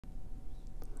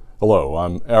Hello,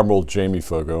 I'm Admiral Jamie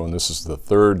Foggo, and this is the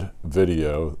third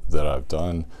video that I've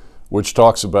done which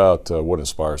talks about what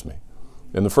inspires me.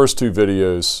 In the first two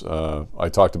videos, I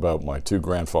talked about my two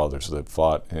grandfathers that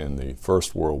fought in the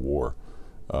First World War,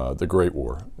 the Great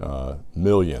War,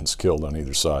 millions killed on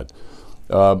either side.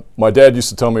 My dad used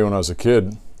to tell me when I was a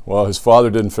kid, well, his father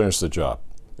didn't finish the job,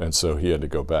 and so he had to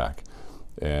go back.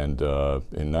 And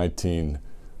in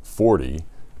 1940,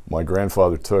 my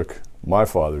grandfather took my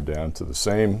father down to the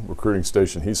same recruiting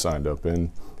station he signed up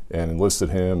in and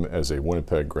enlisted him as a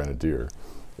Winnipeg Grenadier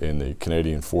in the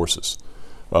Canadian Forces.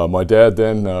 My dad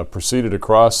then proceeded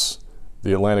across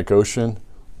the Atlantic Ocean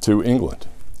to England,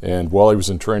 and while he was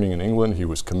in training in England, he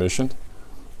was commissioned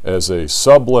as a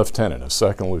sub-lieutenant, a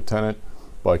second lieutenant,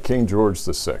 by King George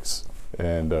VI.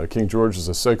 And King George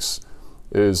VI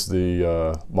is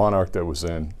the monarch that was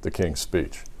in the King's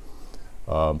Speech.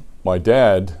 My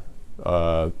dad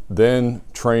then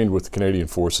trained with the Canadian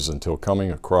Forces until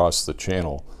coming across the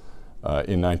Channel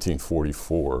in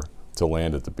 1944 to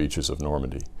land at the beaches of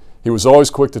Normandy. He was always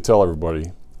quick to tell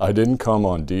everybody, I didn't come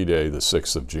on D-Day the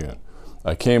 6th of June.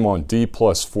 I came on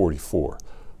D+44,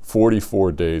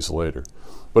 44 days later.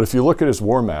 But if you look at his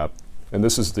war map, and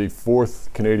this is the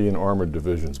 4th Canadian Armored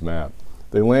Division's map,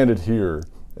 they landed here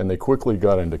and they quickly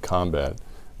got into combat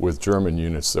with German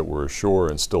units that were ashore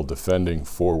and still defending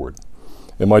forward.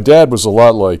 And my dad was a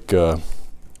lot like Tom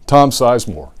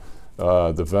Sizemore,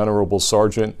 the venerable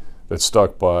sergeant that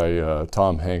stuck by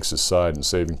Tom Hanks' side in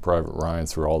Saving Private Ryan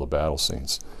through all the battle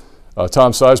scenes.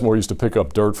 Tom Sizemore used to pick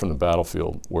up dirt from the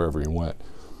battlefield wherever he went.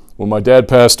 When my dad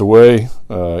passed away,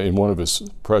 in one of his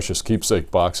precious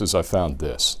keepsake boxes, I found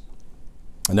this.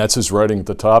 And that's his writing at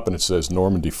the top, and it says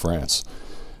Normandy, France.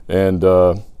 And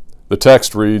the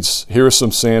text reads, "Here is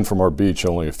some sand from our beach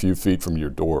only a few feet from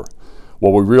your door.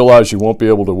 While we realize you won't be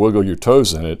able to wiggle your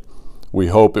toes in it, we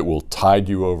hope it will tide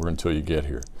you over until you get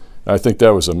here." And I think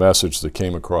that was a message that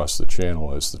came across the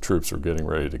Channel as the troops were getting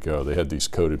ready to go. They had these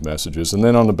coded messages. And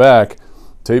then on the back,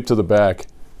 taped to the back,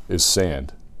 is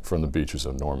sand from the beaches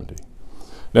of Normandy.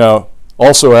 Now,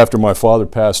 also after my father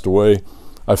passed away,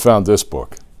 I found this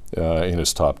book in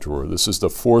his top drawer. This is the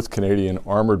 4th Canadian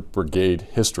Armored Brigade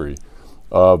history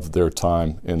of their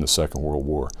time in the Second World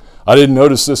War. I didn't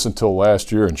notice this until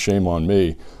last year, and shame on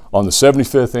me. On the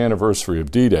 75th anniversary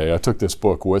of D-Day, I took this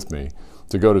book with me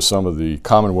to go to some of the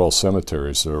Commonwealth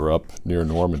cemeteries that are up near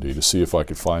Normandy to see if I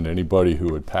could find anybody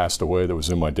who had passed away that was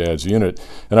in my dad's unit.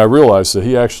 And I realized that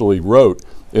he actually wrote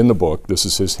in the book, this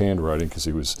is his handwriting because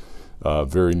he was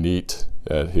very neat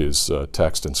at his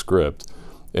text and script,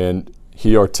 and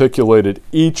he articulated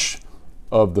each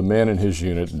of the men in his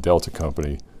unit in Delta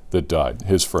Company that died,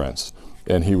 his friends.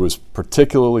 And he was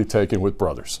particularly taken with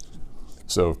brothers.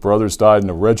 So if brothers died in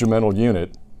a regimental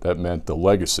unit, that meant the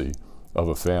legacy of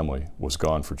a family was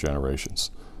gone for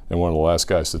generations. And one of the last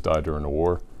guys that died during the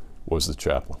war was the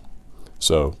chaplain.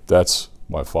 So that's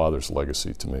my father's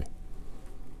legacy to me.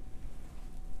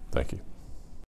 Thank you.